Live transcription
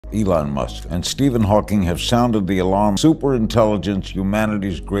Elon Musk, and Stephen Hawking have sounded the alarm. Superintelligence,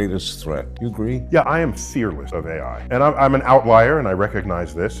 humanity's greatest threat. You agree? Yeah, I am fearless of AI. And I'm an outlier, and I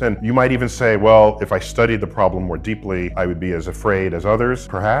recognize this. And you might even say, well, if I studied the problem more deeply, I would be as afraid as others,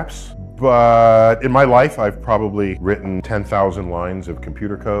 perhaps. But in my life, I've probably written 10,000 lines of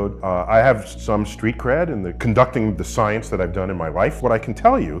computer code. I have some street cred in conducting the science that I've done in my life. What I can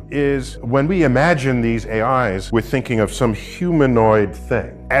tell you is when we imagine these AIs, we're thinking of some humanoid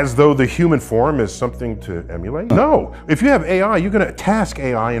thing, as though the human form is something to emulate. No, if you have AI, you're gonna task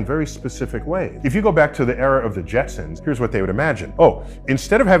AI in very specific ways. If you go back to the era of the Jetsons, here's what they would imagine. Oh,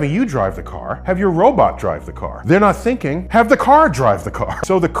 instead of having you drive the car, have your robot drive the car. They're not thinking, have the car drive the car.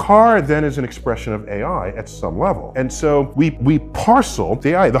 So the car then is an expression of AI at some level. And so we parcel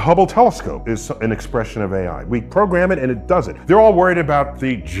the AI. The Hubble telescope is an expression of AI. We program it and it does it. They're all worried about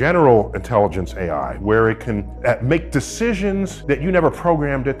the general intelligence AI, where it can make decisions that you never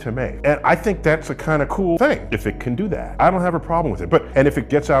programmed it to make. And I think that's a kind of cool thing if it can do that. I don't have a problem with it. And if it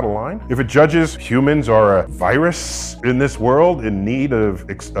gets out of line, if it judges humans are a virus in this world in need of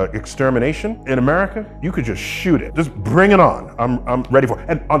extermination in America, you could just shoot it. Just bring it on. I'm ready for it.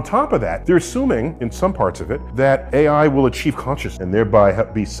 And on top of that, they're assuming in some parts of it that AI will achieve consciousness and thereby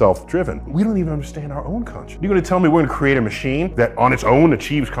be self-driven. We don't even understand our own consciousness. You're going to tell me we're going to create a machine that on its own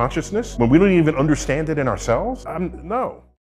achieves consciousness when we don't even understand it in ourselves? No.